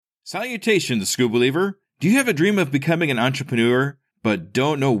Salutations, School Believer! Do you have a dream of becoming an entrepreneur, but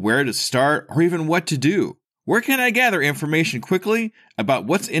don't know where to start or even what to do? Where can I gather information quickly about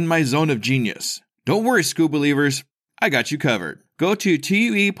what's in my zone of genius? Don't worry, School Believers, I got you covered. Go to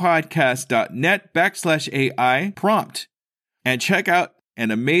tuepodcast.net/AI prompt and check out an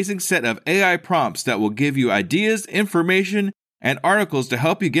amazing set of AI prompts that will give you ideas, information, and articles to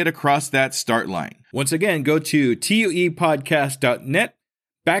help you get across that start line. Once again, go to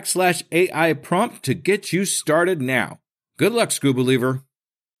tuepodcast.net/AI prompt to get you started now. Good luck, School Believer.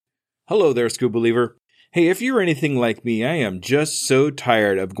 Hello there, School Believer. Hey, if you're anything like me, I am just so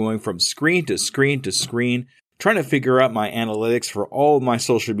tired of going from screen to screen to screen, trying to figure out my analytics for all of my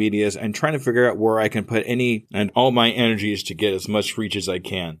social medias and trying to figure out where I can put any and all my energies to get as much reach as I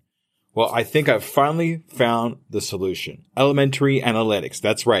can. Well, I think I've finally found the solution. Elementary Analytics.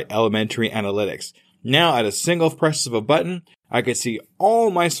 That's right, Elementary Analytics. Now, at a single press of a button, I can see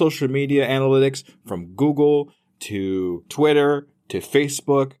all my social media analytics from Google to Twitter to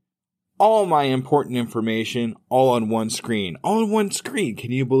Facebook, all my important information all on one screen. All on one screen.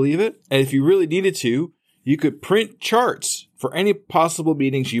 Can you believe it? And if you really needed to, you could print charts for any possible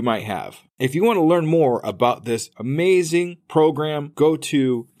meetings you might have. If you want to learn more about this amazing program, go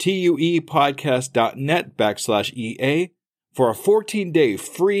to tuepodcast.net/EA for a 14-day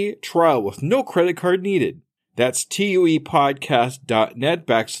free trial with no credit card needed. That's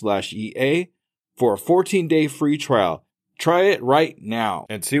tuepodcast.net/EA for a 14-day free trial. Try it right now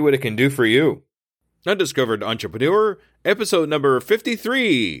and see what it can do for you. Undiscovered Entrepreneur, episode number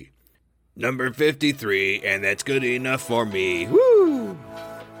 53. Number 53, and that's good enough for me. Woo!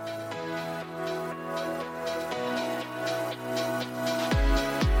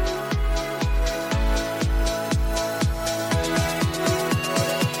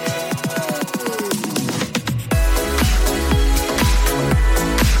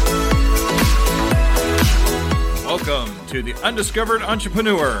 Welcome to the Undiscovered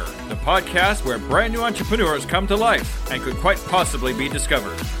Entrepreneur, the podcast where brand new entrepreneurs come to life and could quite possibly be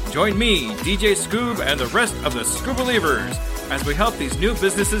discovered. Join me, DJ Scoob, and the rest of the Scoob Believers as we help these new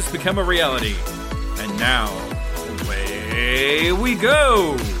businesses become a reality. And now, away we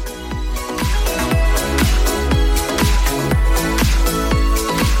go!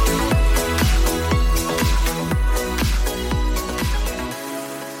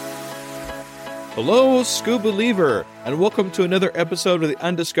 Hello, Scoob Believer, and welcome to another episode of the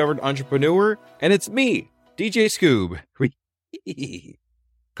Undiscovered Entrepreneur, and it's me, DJ Scoob.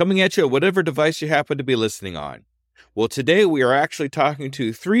 Coming at you at whatever device you happen to be listening on. Well, today we are actually talking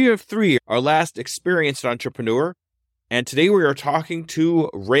to three of three, our last experienced entrepreneur. And today we are talking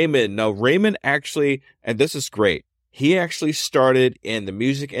to Raymond. Now, Raymond actually, and this is great, he actually started in the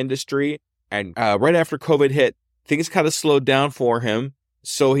music industry. And right after COVID hit, things kind of slowed down for him.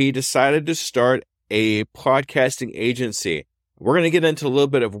 So he decided to start a podcasting agency. We're going to get into a little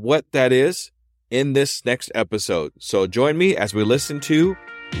bit of what that is in this next episode. So join me as we listen to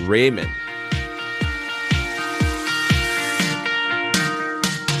Raymond.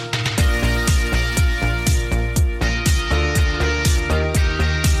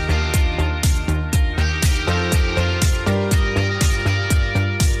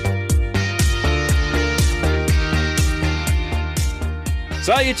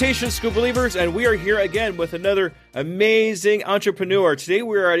 Salutations, School Believers, and we are here again with another amazing entrepreneur. Today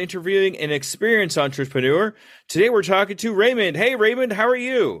we are interviewing an experienced entrepreneur. Today we're talking to Raymond. Hey, Raymond, how are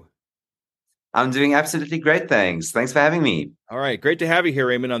you? I'm doing absolutely great, thanks. Thanks for having me. All right, great to have you here,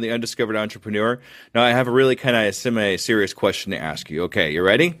 Raymond, on the Undiscovered Entrepreneur. Now, I have a really kind of semi-serious question to ask you. Okay, you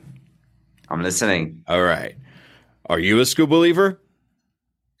ready? I'm listening. All right. Are you a School Believer?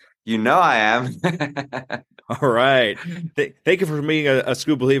 You know I am. All right. Thank you for being a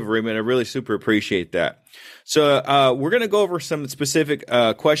School Believer, Raymond. I really super appreciate that. So we're going to go over some specific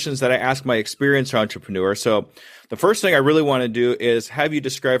questions that I ask my experienced entrepreneur. So the first thing I really want to do is have you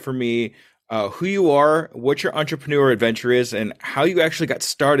describe for me who you are, what your entrepreneur adventure is, and how you actually got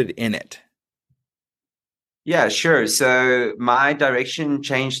started in it. Yeah, sure. So my direction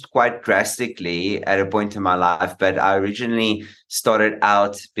changed quite drastically at a point in my life, but I originally started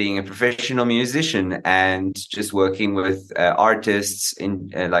out being a professional musician and just working with artists in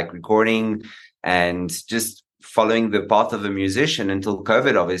like recording and just following the path of a musician until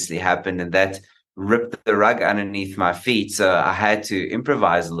COVID obviously happened, and that ripped the rug underneath my feet. So I had to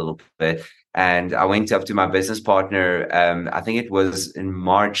improvise a little bit. And I went up to my business partner, I think it was in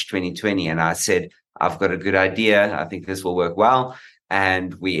March 2020, and I said, I've got a good idea. I think this will work well.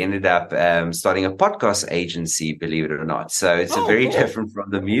 And we ended up starting a podcast agency, believe it or not. So it's very different from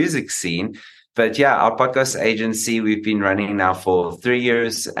the music scene. But yeah, our podcast agency, we've been running now for 3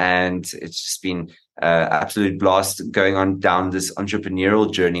 years, and it's just been absolute blast going on down this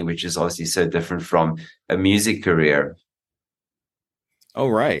entrepreneurial journey, which is obviously so different from a music career. Oh,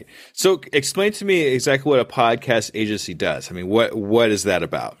 right. So explain to me exactly what a podcast agency does. I mean, what is that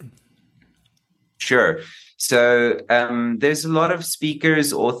about? Sure. So there's a lot of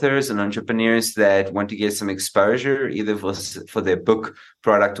speakers, authors, and entrepreneurs that want to get some exposure, either for their book,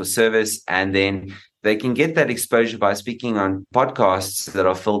 product, or service, and then they can get that exposure by speaking on podcasts that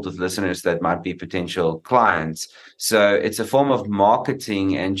are filled with listeners that might be potential clients. So it's a form of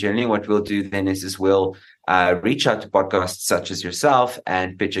marketing, and generally, what we'll do then is we'll reach out to podcasts such as yourself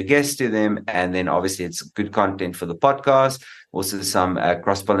and pitch a guest to them, and then obviously it's good content for the podcast. Also, some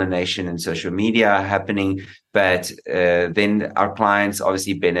cross-pollination and social media happening. But then our clients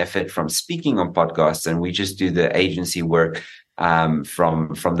obviously benefit from speaking on podcasts, and we just do the agency work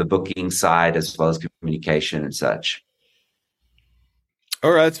from the booking side as well as communication and such.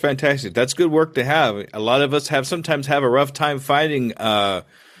 All right, that's fantastic. That's good work to have. A lot of us sometimes have a rough time finding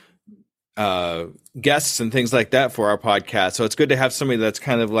guests and things like that for our podcast. So it's good to have somebody that's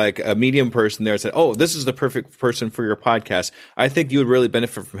kind of like a medium person there and say, oh, this is the perfect person for your podcast. I think you would really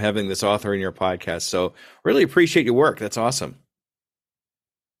benefit from having this author in your podcast. So really appreciate your work. That's awesome.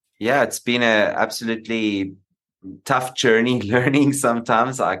 Yeah, it's been a absolutely tough journey learning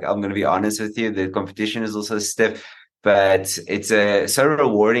sometimes. I'm going to be honest with you. The competition is also stiff, but it's so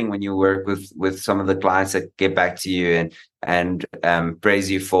rewarding when you work with some of the clients that get back to you and praise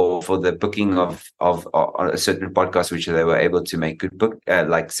you for the booking of a certain podcast, which they were able to make good book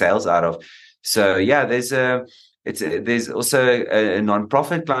like sales out of. So yeah, there's also a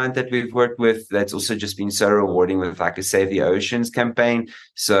nonprofit client that we've worked with that's also just been so rewarding with like a Save the Oceans campaign.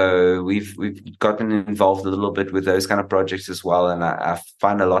 So we've gotten involved a little bit with those kind of projects as well, and I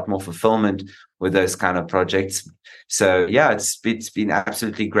find a lot more fulfillment with those kind of projects. So yeah, it's been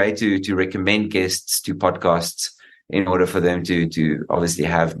absolutely great to recommend guests to podcasts in order for them to obviously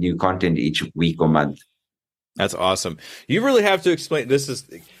have new content each week or month. That's awesome. You really have to explain.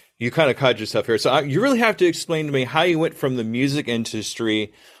 You kind of caught yourself here. So you really have to explain to me how you went from the music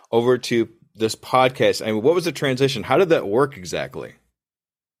industry over to this podcast. I mean, what was the transition? How did that work exactly?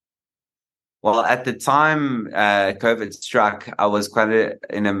 Well, at the time COVID struck, I was quite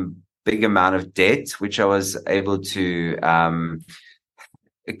in a big amount of debt, which I was able to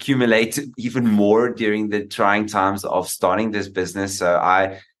accumulate even more during the trying times of starting this business. So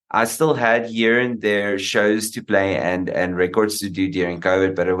I still had here and there shows to play and records to do during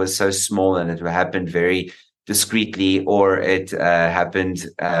COVID, but it was so small and it happened very discreetly, or it happened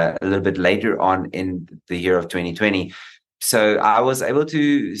a little bit later on in the year of 2020. So I was able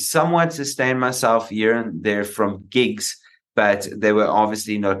to somewhat sustain myself here and there from gigs, but there were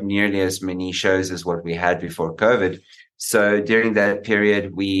obviously not nearly as many shows as what we had before COVID. So during that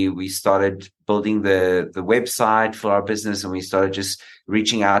period, we started building the website for our business, and we started just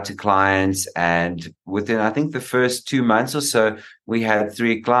reaching out to clients. And within, I think, the first 2 months or so, we had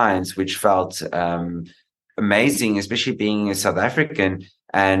 3 clients, which felt amazing, especially being a South African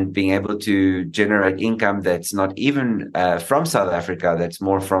and being able to generate income that's not even from South Africa, that's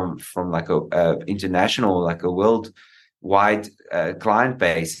more from like a international, like a worldwide client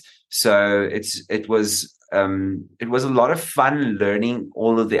base. So it was a lot of fun learning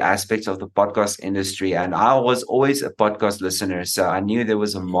all of the aspects of the podcast industry. And I was always a podcast listener, so I knew there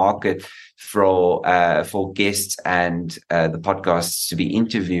was a market for guests and the podcasts to be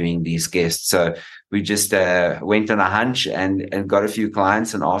interviewing these guests. So we just went on a hunch and got a few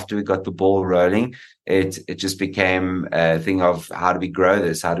clients. And after we got the ball rolling, it just became a thing of how do we grow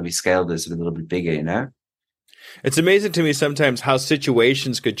this? How do we scale this a little bit bigger, you know? It's amazing to me sometimes how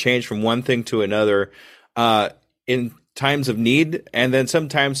situations could change from one thing to another in times of need, and then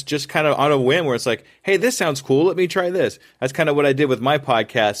sometimes just kind of on a whim where it's like, hey, this sounds cool, let me try this. That's kind of what I did with my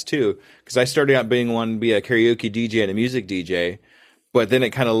podcast too, because I started out wanting to be a karaoke DJ and a music DJ, but then it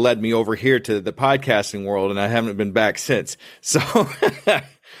kind of led me over here to the podcasting world, and I haven't been back since. So,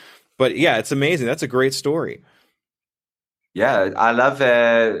 but yeah, it's amazing. That's a great story. Yeah, I love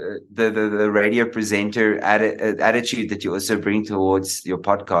the radio presenter attitude that you also bring towards your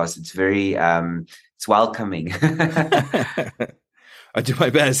podcast. It's very it's welcoming. I do my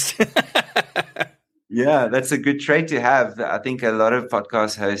best. Yeah, that's a good trait to have. I think a lot of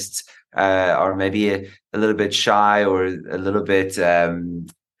podcast hosts are maybe a little bit shy or a little bit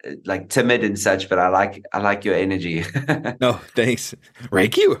like timid and such, but I like your energy. No, thanks.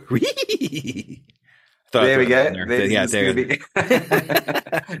 Thank you. There we go. There. Yeah, there.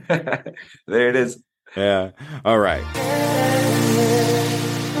 There it is. Yeah. All right.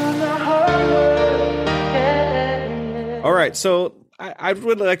 All right. So I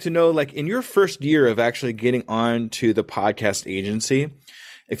would like to know, like, in your first year of actually getting on to the podcast agency,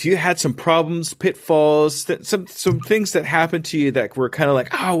 if you had some problems, pitfalls, some things that happened to you that were kind of like,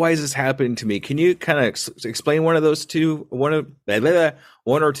 oh, why is this happening to me? Can you kind of explain one or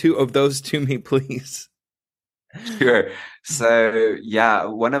two of those to me, please? Sure. So, yeah,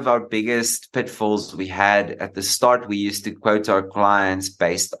 one of our biggest pitfalls we had at the start, we used to quote our clients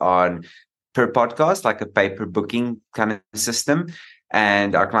based on per podcast, like a pay-per-booking kind of system.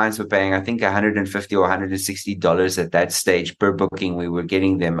 And our clients were paying, I think, $150 or $160 at that stage per booking. We were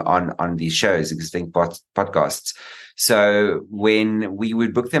getting them on these shows, existing podcasts. So when we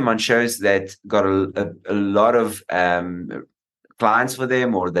would book them on shows that got a lot of clients for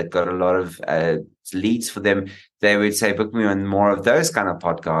them, or that got a lot of leads for them, they would say, book me on more of those kind of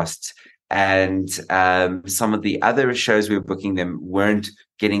podcasts. And some of the other shows we were booking them weren't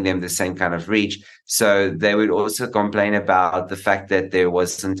getting them the same kind of reach. So they would also complain about the fact that there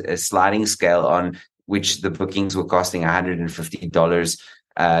wasn't a sliding scale on which the bookings were costing $150,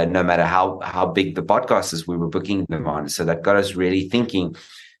 no matter how big the podcasters we were booking them on. So that got us really thinking.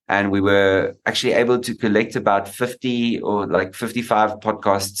 And we were actually able to collect about 50 or like 55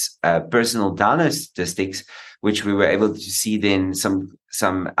 podcasts, personal download statistics, which we were able to see then some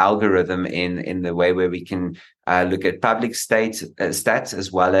algorithm in the way where we can look at public stats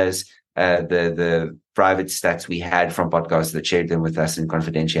as well as the private stats we had from podcasts that shared them with us in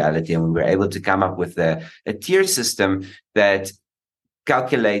confidentiality. And we were able to come up with a tier system that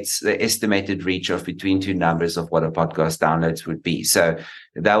calculates the estimated reach of between two numbers of what a podcast downloads would be. So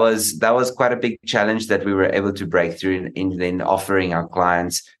that was quite a big challenge that we were able to break through in then offering our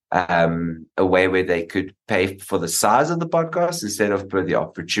clients a way where they could pay for the size of the podcast instead of per the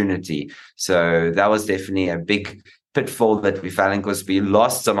opportunity. So that was definitely a big pitfall that we fell in, because we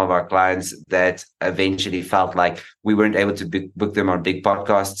lost some of our clients that eventually felt like we weren't able to book them on big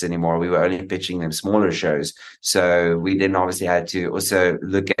podcasts anymore. We were only pitching them smaller shows. So we then obviously had to also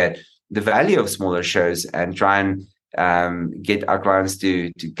look at the value of smaller shows and try and get our clients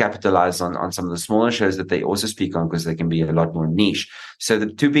to capitalize on some of the smaller shows that they also speak on, because they can be a lot more niche. So the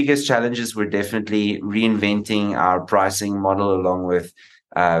two biggest challenges were definitely reinventing our pricing model along with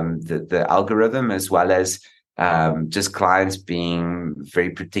the algorithm, as well as just clients being very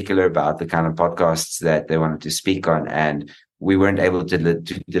particular about the kind of podcasts that they wanted to speak on. And we weren't able to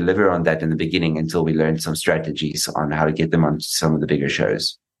deliver on that in the beginning until we learned some strategies on how to get them on some of the bigger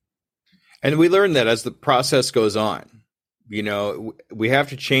shows. And we learned that as the process goes on. You know, we have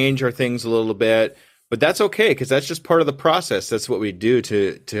to change our things a little bit, but that's okay, because that's just part of the process. That's what we do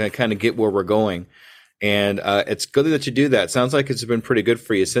to kind of get where we're going. And it's good that you do that. Sounds like it's been pretty good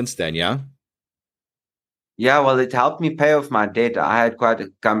for you since then, yeah? Yeah, well, it helped me pay off my debt. I had quite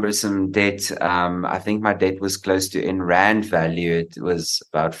a cumbersome debt. I think my debt was close to, in rand value, it was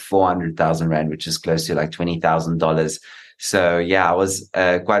about 400,000 rand, which is close to like $20,000. So yeah, I was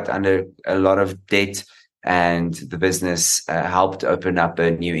quite under a lot of debt, and the business helped open up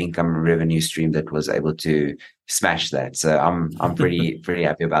a new income revenue stream that was able to smash that. So I'm pretty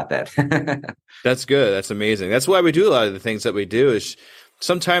happy about that. That's good. That's amazing. That's why we do a lot of the things that we do. Is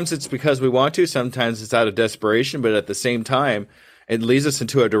sometimes it's because we want to, sometimes it's out of desperation, but at the same time, it leads us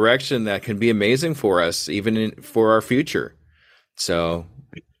into a direction that can be amazing for us, even for our future. So,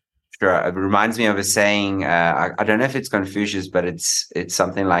 sure. It reminds me of a saying. I don't know if it's Confucius, but it's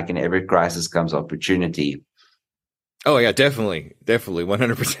something like, in every crisis comes opportunity. Oh yeah, definitely,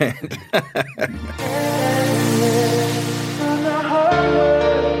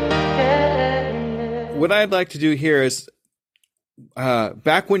 100%. What I'd like to do here is,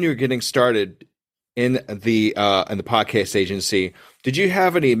 back when you were getting started in the podcast agency, did you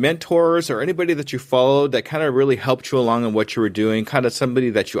have any mentors or anybody that you followed that kind of really helped you along in what you were doing? Kind of somebody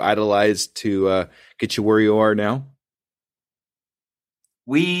that you idolized to get you where you are now?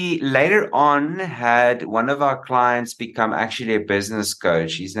 We later on had one of our clients become actually a business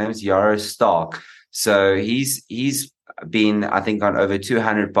coach. His name is Yaro Stark. So he's been, I think, on over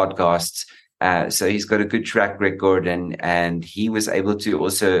 200 podcasts. So he's got a good track record, and he was able to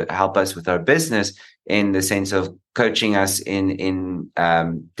also help us with our business in the sense of coaching us in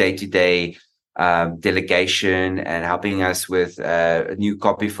day-to-day delegation and helping us with a new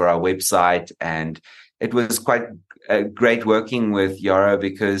copy for our website. And it was quite great working with Yaro,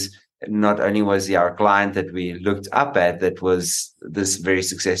 because not only was he our client that we looked up at, that was this very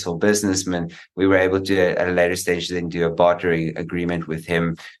successful businessman, we were able to, at a later stage, then do a bartering agreement with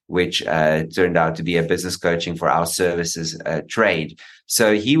him, which turned out to be a business coaching for our services trade.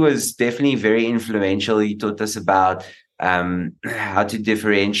 So he was definitely very influential. He taught us about how to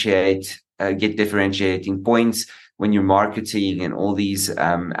differentiate, get differentiating points when you're marketing and all these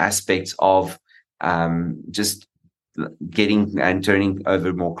aspects of just getting and turning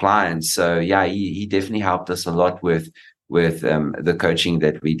over more clients. So yeah, he definitely helped us a lot with the coaching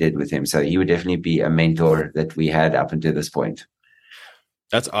that we did with him. So he would definitely be a mentor that we had up until this point.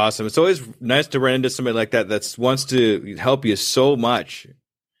 That's awesome. It's always nice to run into somebody like that that wants to help you so much,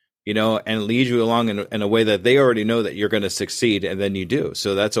 and lead you along in a way that they already know that you're going to succeed, and then you do.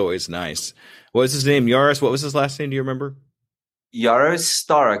 So that's always nice. What was his name? Yaros? What was his last name? Do you remember? Yaros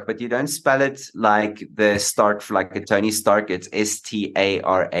Stark, but you don't spell it like the Stark, like a Tony Stark. It's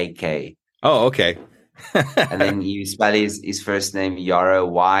Starak. Oh, okay. And then you spell his first name Yaro,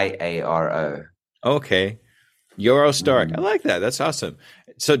 Yaro. Okay. Yaro Stark. I like that. That's awesome.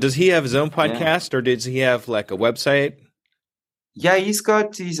 So does he have his own podcast, or does he have like a website? Yeah, he's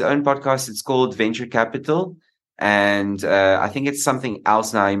got his own podcast. It's called Venture Capital. And I think it's something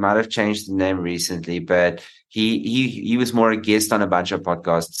else now. He might have changed the name recently, but he was more a guest on a bunch of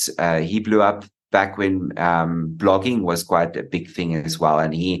podcasts. He blew up back when blogging was quite a big thing as well,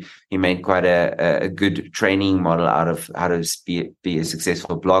 and he made quite a good training model out of how to be a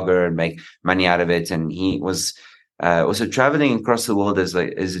successful blogger and make money out of it. And he was also traveling across the world as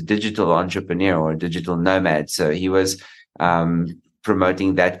a digital entrepreneur or a digital nomad. So he was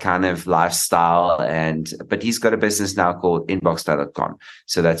promoting that kind of lifestyle, but he's got a business now called inbox.com.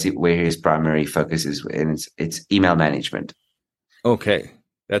 So that's where his primary focus is, and it's email management. Okay.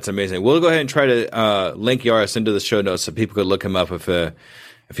 That's amazing. We'll go ahead and try to link Yaros into the show notes so people could look him up if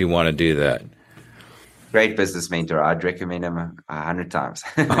you want to do that. Great business mentor. I'd recommend him 100 times.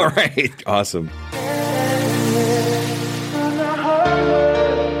 All right. Awesome.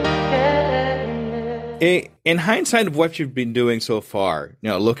 In hindsight of what you've been doing so far,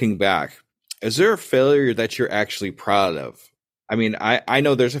 looking back, is there a failure that you're actually proud of? I mean, I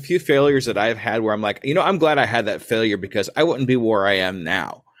know there's a few failures that I've had where I'm like, I'm glad I had that failure because I wouldn't be where I am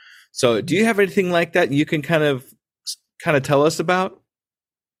now. So do you have anything like that you can kind of tell us about?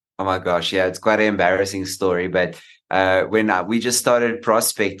 Oh my gosh. Yeah, it's quite an embarrassing story, but when we just started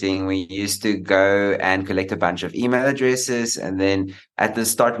prospecting, we used to go and collect a bunch of email addresses. And then at the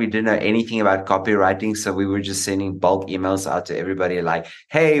start, we didn't know anything about copywriting. So we were just sending bulk emails out to everybody like,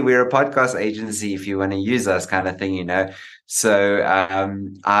 hey, we're a podcast agency if you want to use us, kind of thing, So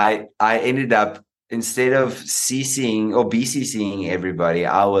I ended up, instead of CCing or BCCing everybody,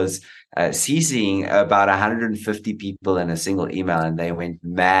 I was CCing about 150 people in a single email, and they went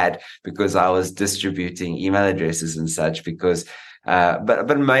mad because I was distributing email addresses and such. Because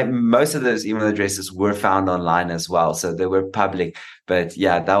but most of those email addresses were found online as well, so they were public. But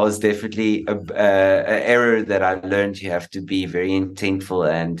yeah, that was definitely a error that I learned. You have to be very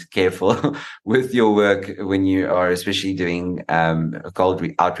intentful and careful with your work when you are especially doing cold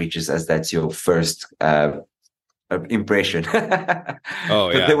outreaches, as that's your first impression. Oh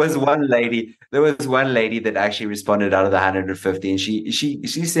yeah. But there was one lady that actually responded out of the 150, and she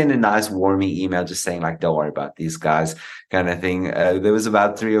sent a nice warming email just saying like, don't worry about these guys, kind of thing. There was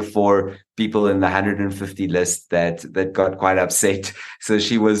about 3 or 4 people in the 150 list that got quite upset, so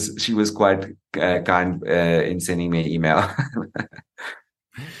she was quite kind in sending me an email.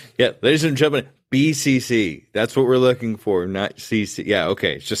 Yeah, ladies and gentlemen, BCC. That's what we're looking for, not CC. Yeah,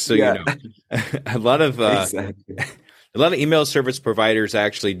 okay. Just so you know, a lot of Exactly. a lot of email service providers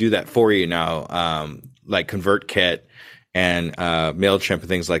actually do that for you now, like ConvertKit and Mailchimp and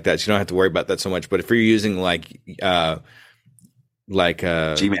things like that. So you don't have to worry about that so much. But if you're using like Gmail,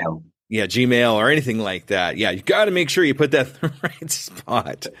 Gmail or anything like that, you got to make sure you put that in the right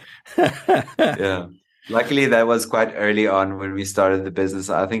spot. Yeah. Luckily, that was quite early on when we started the business.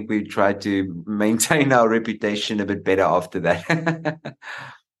 I think we tried to maintain our reputation a bit better after that.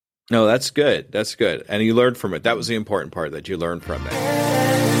 No, that's good. That's good. And you learned from it. That was the important part, that you learned from it.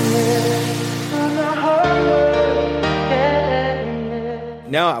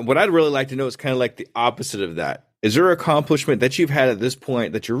 Now, what I'd really like to know is kind of like the opposite of that. Is there an accomplishment that you've had at this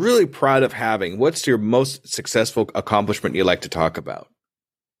point that you're really proud of having? What's your most successful accomplishment you like to talk about?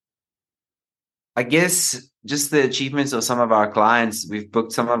 I guess just the achievements of some of our clients. We've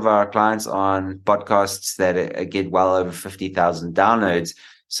booked some of our clients on podcasts that get well over 50,000 downloads.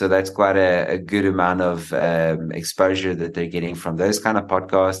 So that's quite a good amount of exposure that they're getting from those kind of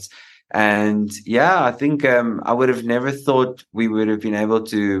podcasts. And yeah, I think I would have never thought we would have been able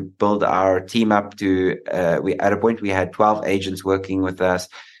to build our team up to, at a point we had 12 agents working with us.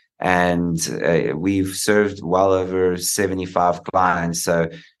 And we've served well over 75 clients. So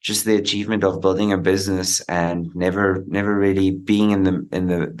just the achievement of building a business and never really being in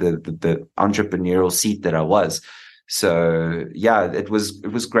the entrepreneurial seat that I was. So yeah, it was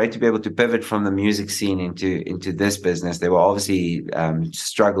great to be able to pivot from the music scene into this business. There were obviously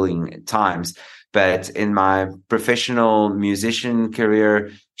struggling times, but in my professional musician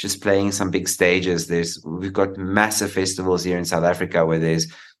career, just playing some big stages, we've got massive festivals here in South Africa where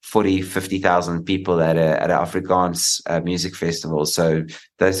there's 40, 50,000 people at a Afrikaans music festival. So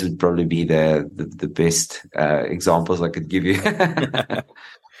those would probably be the best examples I could give you.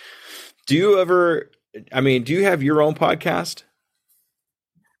 Do you ever, do you have your own podcast?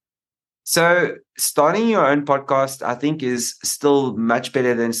 So starting your own podcast, I think, is still much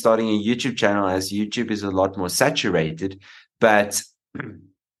better than starting a YouTube channel, as YouTube is a lot more saturated. But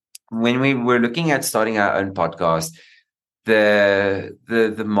when we were looking at starting our own podcast,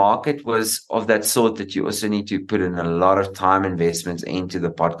 the market was of that sort that you also need to put in a lot of time investments into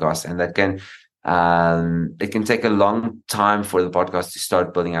the podcast, and that can it can take a long time for the podcast to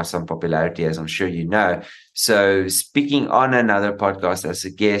start building up some popularity, as I'm sure you know. So speaking on another podcast as a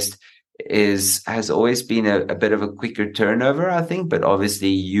guest has always been a bit of a quicker turnover, I think, but obviously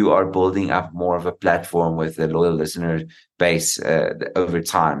you are building up more of a platform with a loyal listener base over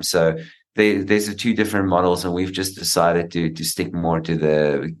time. So there's the two different models, and we've just decided to stick more to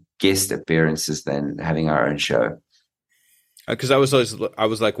the guest appearances than having our own show. Because I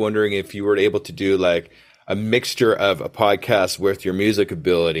was like wondering if you were able to do like a mixture of a podcast with your music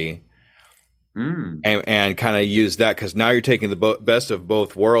ability, and kind of use that, because now you're taking the best of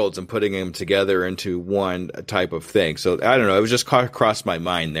both worlds and putting them together into one type of thing. So I don't know, it was just crossed my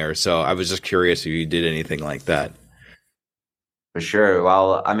mind there. So I was just curious if you did anything like that. For sure.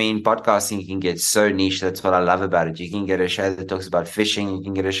 Well, I mean, podcasting can get so niche. That's what I love about it. You can get a show that talks about fishing. You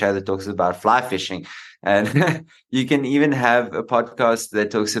can get a show that talks about fly fishing. And you can even have a podcast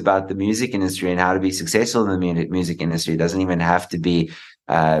that talks about the music industry and how to be successful in the music industry. It doesn't even have to be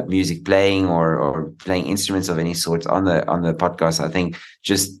music playing or playing instruments of any sort on the podcast. I think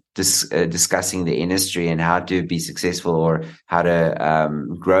just discussing the industry and how to be successful or how to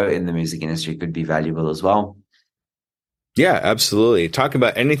grow in the music industry could be valuable as well. Yeah, absolutely. Talking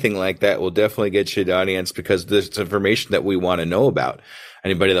about anything like that will definitely get you the audience, because there's information that we want to know about.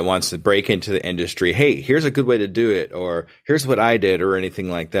 Anybody that wants to break into the industry, hey, here's a good way to do it, or here's what I did, or anything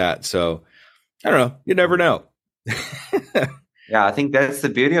like that. So I don't know. You never know. Yeah, I think that's the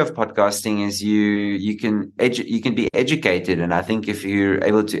beauty of podcasting is you can be educated, and I think if you're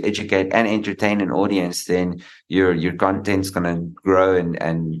able to educate and entertain an audience, then your content's going to grow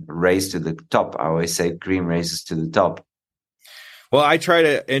and raise to the top. I always say cream raises to the top. Well, I try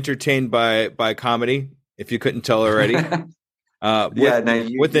to entertain by comedy, if you couldn't tell already.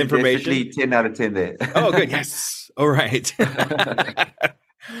 With information. Definitely 10 out of 10 there. Oh, good. Yes. All right.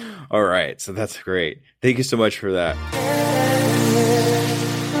 All right. So that's great. Thank you so much for that.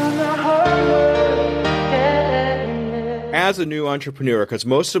 As a new entrepreneur, because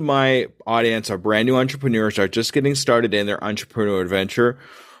most of my audience are brand new entrepreneurs, are just getting started in their entrepreneurial adventure,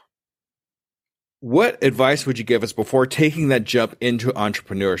 what advice would you give us before taking that jump into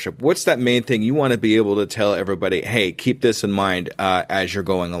entrepreneurship? What's that main thing you want to be able to tell everybody, hey, keep this in mind as you're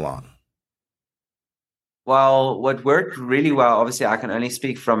going along? Well, what worked really well, obviously I can only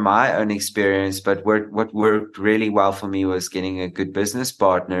speak from my own experience, but what worked really well for me was getting a good business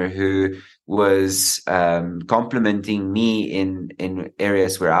partner who was complimenting me in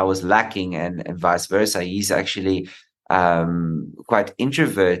areas where I was lacking, and vice versa. He's actually quite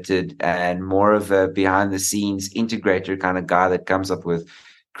introverted and more of a behind the scenes integrator kind of guy that comes up with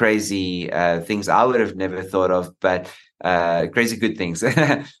crazy things I would have never thought of, but crazy good things.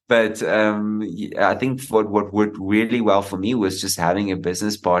 But I think what worked really well for me was just having a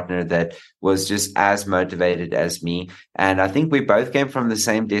business partner that was just as motivated as me. And I think we both came from the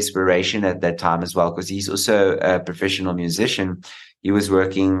same desperation at that time as well, because he's also a professional musician. He was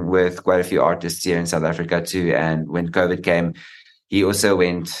working with quite a few artists here in South Africa too. And when COVID came, he also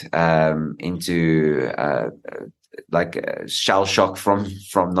went into shell shock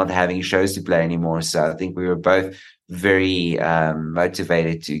from not having shows to play anymore. So I think we were both very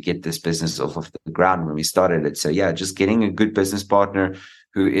motivated to get this business off of the ground when we started it. So yeah, just getting a good business partner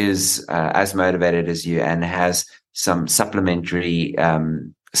who is as motivated as you and has some supplementary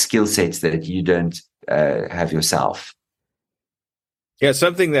skill sets that you don't have yourself. Yeah,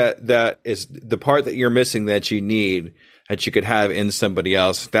 something that is the part that you're missing that you need, that you could have in somebody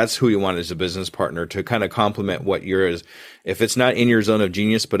else. That's who you want as a business partner, to kind of complement what yours. If it's not in your zone of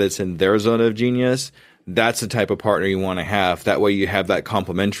genius, but it's in their zone of genius, that's the type of partner you want to have. That way you have that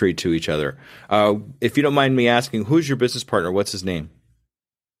complementary to each other. If you don't mind me asking, who's your business partner? What's his name?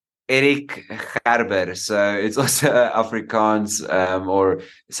 Eric Gerber. So it's also Afrikaans or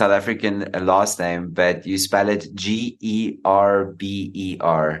South African last name, but you spell it Gerber.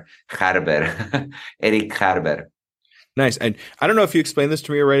 Gerber. Eric Gerber. Nice. And I don't know if you explained this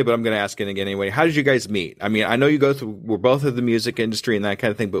to me already, but I'm going to ask it again anyway. How did you guys meet? I mean, I know you we're both in the music industry and that kind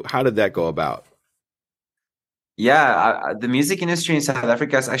of thing, but how did that go about? Yeah, the music industry in South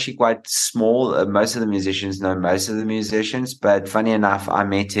Africa is actually quite small. Most of the musicians know most of the musicians, but funny enough, I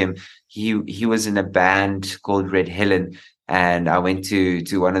met him. He was in a band called Red Helen, and I went to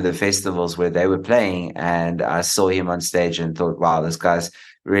one of the festivals where they were playing, and I saw him on stage and thought, "Wow, this guy's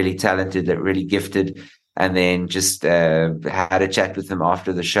really talented, really gifted." And then just had a chat with him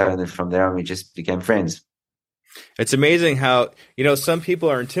after the show, and then from there on, we just became friends. It's amazing how, some people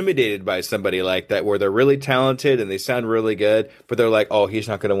are intimidated by somebody like that where they're really talented and they sound really good, but they're like, oh, he's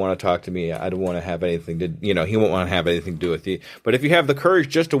not going to want to talk to me. I don't want to have anything to, he won't want to have anything to do with you. But if you have the courage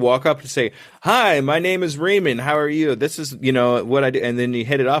just to walk up and say, hi, my name is Raymond. How are you? This is, what I do. And then you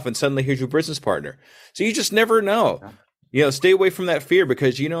hit it off and suddenly here's your business partner. So you just never know. Stay away from that fear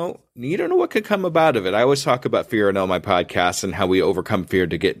because, you don't know what could come about of it. I always talk about fear in all my podcasts and how we overcome fear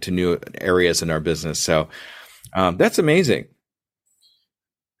to get to new areas in our business. So, that's amazing.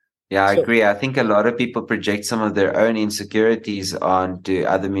 Yeah, I agree. I think a lot of people project some of their own insecurities onto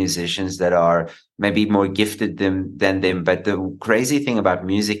other musicians that are maybe more gifted than them. But the crazy thing about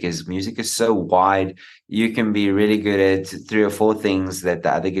music is so wide. You can be really good at 3 or 4 things that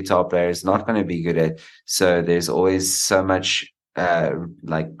the other guitar player is not going to be good at. So there's always so much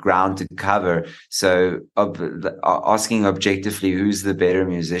like ground to cover. So asking objectively who's the better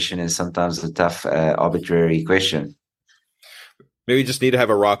musician is sometimes a tough arbitrary question. Maybe you just need to have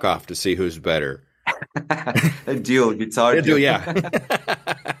a rock off to see who's better. A duel, guitar duel. Yeah.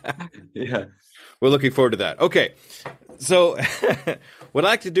 Yeah. We're looking forward to that. Okay. So what I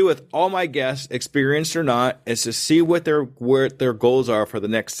like to do with all my guests, experienced or not, is to see what their goals are for the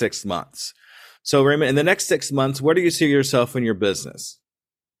next 6 months. So Raymond, in the next 6 months, where do you see yourself in your business?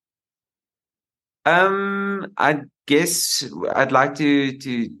 I guess I'd like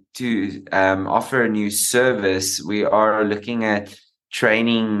to offer a new service. We are looking at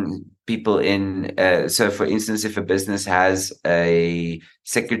training people in. So, for instance, if a business has a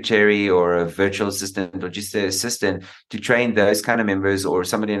secretary or a virtual assistant or just an assistant, to train those kind of members or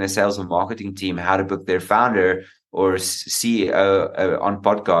somebody in a sales or marketing team how to book their founder or CEO on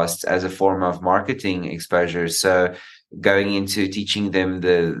podcasts as a form of marketing exposure. So going into teaching them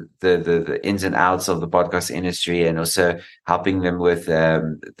the ins and outs of the podcast industry and also helping them with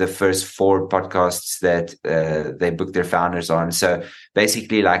the first 4 podcasts that they book their founders on. So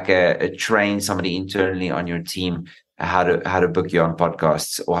basically like a train somebody internally on your team how to book you on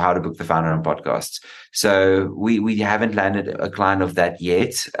podcasts or how to book the founder on podcasts. So we haven't landed a client of that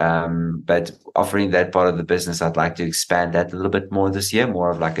yet, but offering that part of the business, I'd like to expand that a little bit more this year, more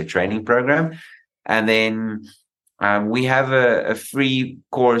of like a training program. And then we have a free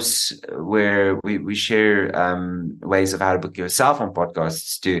course where we share ways of how to book yourself on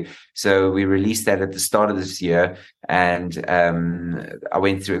podcasts too. So we released that at the start of this year, and I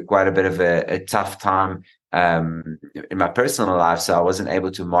went through quite a bit of a tough time in my personal life, so I wasn't able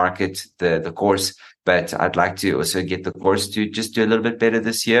to market the course. But I'd like to also get the course to just do a little bit better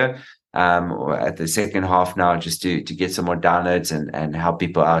this year. At the second half now, just to get some more downloads and help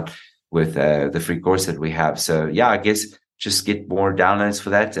people out with the free course that we have. So yeah, I guess just get more downloads for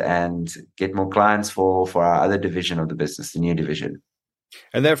that and get more clients for our other division of the business, the new division.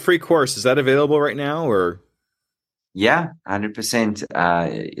 And that free course, is that available right now or? Yeah, 100%.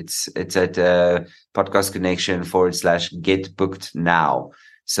 It's at Podcast Connection /get booked now.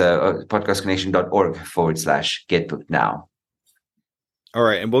 So podcastconnection.org /get booked now. All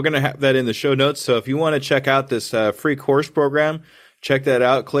right. And we're going to have that in the show notes. So if you want to check out this free course program, check that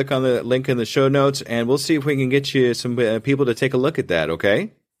out. Click on the link in the show notes, and we'll see if we can get you some people to take a look at that,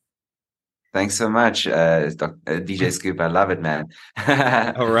 okay? Thanks so much, DJ Scoop. I love it, man.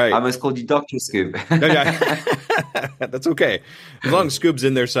 All right. I almost called you Dr. Scoop. That's okay. As long as Scoop's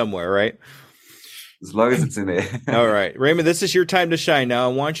in there somewhere, right? As long as it's in there. All right. Raymond, this is your time to shine now.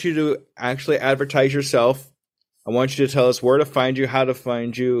 I want you to actually advertise yourself. I want you to tell us where to find you, how to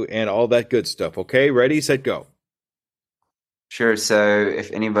find you, and all that good stuff, okay? Ready, set, go. Sure. So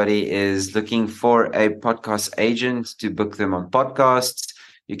if anybody is looking for a podcast agent to book them on podcasts,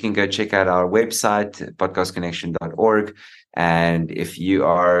 you can go check out our website, podcastconnection.org. And if you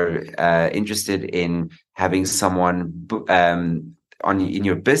are interested in having someone in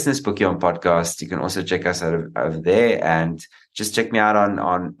your business book you on podcast, you can also check us out over there. And just check me out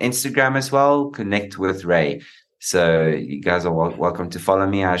on Instagram as well, Connect with Ray. So you guys are welcome to follow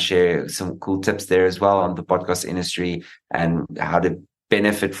me. I share some cool tips there as well on the podcast industry and how to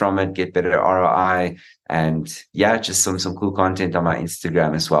benefit from it, get better ROI, and yeah, just some cool content on my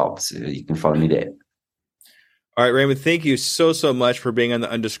Instagram as well. So you can follow me there. All right, Raymond, thank you so much for being on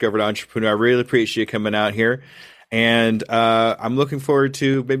the Undiscovered Entrepreneur. I really appreciate you coming out here. And I'm looking forward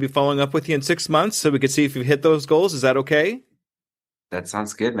to maybe following up with you in 6 months so we can see if you've hit those goals. Is that okay? That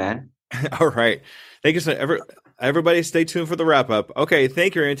sounds good, man. All right. Thank you so much. Everybody stay tuned for the wrap up. Okay.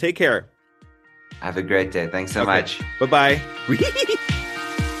 Thank you, and take care. Have a great day. Thanks so much. Bye-bye.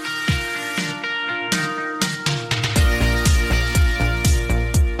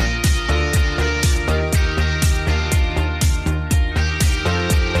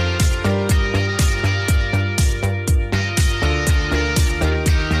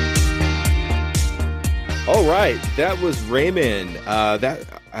 All right, that was Raymond.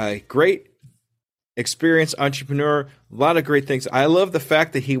 Great experienced entrepreneur. A lot of great things. I love the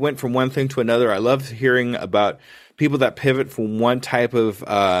fact that he went from one thing to another. I love hearing about people that pivot from one type of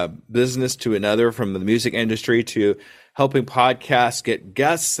business to another, from the music industry to helping podcasts get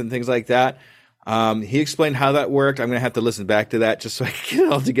guests and things like that. He explained how that worked. I'm going to have to listen back to that just so I can get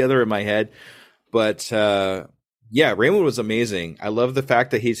it all together in my head. But yeah, Raymond was amazing. I love the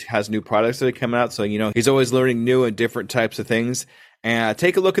fact that he has new products that are coming out. So, he's always learning new and different types of things. And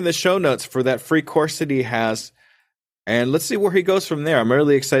take a look in the show notes for that free course that he has. And let's see where he goes from there. I'm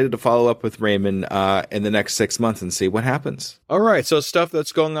really excited to follow up with Raymond in the next 6 months and see what happens. All right, so stuff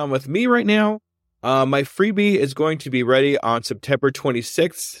that's going on with me right now. My freebie is going to be ready on September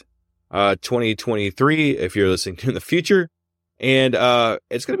 26th, 2023, if you're listening in the future. And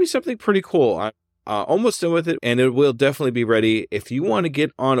it's going to be something pretty cool. I'm almost done with it, and it will definitely be ready. If you want to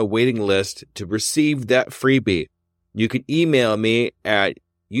get on a waiting list to receive that freebie, you can email me at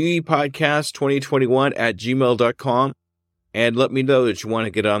uepodcast2021@gmail.com and let me know that you want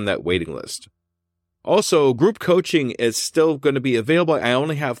to get on that waiting list. Also, group coaching is still going to be available. I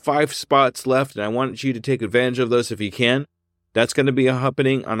only have 5 spots left, and I want you to take advantage of those if you can. That's going to be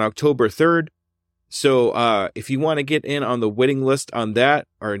happening on October 3rd. So if you want to get in on the waiting list on that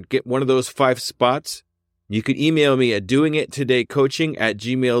or get one of those 5 spots, you can email me at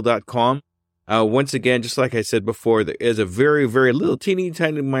doingittodaycoaching@gmail.com. Once again, just like I said before, there is a very, very little teeny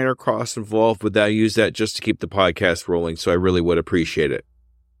tiny minor cost involved, but I use that just to keep the podcast rolling. So I really would appreciate it.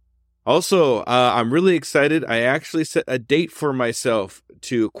 Also, I'm really excited. I actually set a date for myself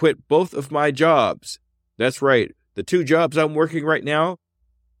to quit both of my jobs. That's right. The 2 jobs I'm working right now,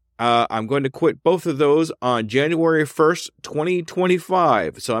 I'm going to quit both of those on January 1st,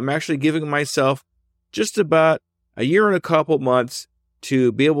 2025. So I'm actually giving myself just about a year and a couple months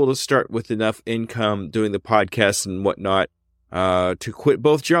to be able to start with enough income doing the podcast and whatnot to quit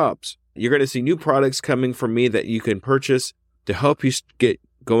both jobs. You're going to see new products coming from me that you can purchase to help you get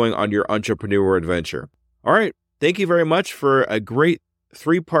going on your entrepreneur adventure. All right. Thank you very much for a great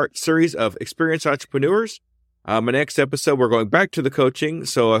 3-part series of experienced entrepreneurs. My next episode, we're going back to the coaching,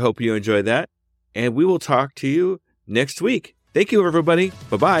 so I hope you enjoy that. And we will talk to you next week. Thank you, everybody.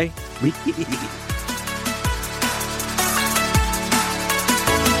 Bye-bye.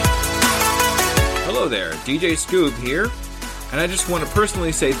 Hello there, DJ Scoob here, and I just want to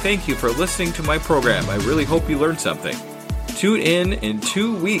personally say thank you for listening to my program. I really hope you learned something. Tune in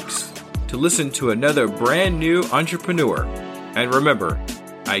 2 weeks to listen to another brand new entrepreneur. And remember,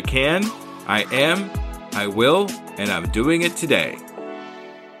 I can, I am, I will, and I'm doing it today.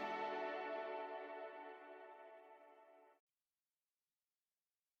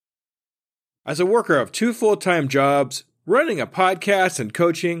 As a worker of 2 full-time jobs, running a podcast and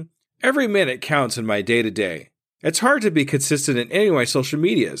coaching, every minute counts in my day-to-day. It's hard to be consistent in any of my social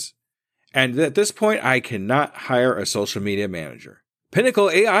medias. And at this point, I cannot hire a social media manager. Pinnacle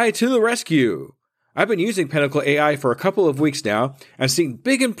AI to the rescue! I've been using Pinnacle AI for a couple of weeks now and seen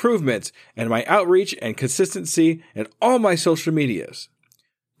big improvements in my outreach and consistency in all my social medias.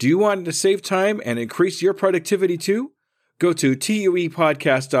 Do you want to save time and increase your productivity too? Go to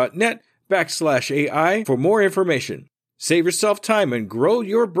tuepodcast.net/AI for more information. Save yourself time and grow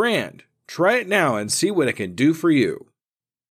your brand. Try it now and see what it can do for you.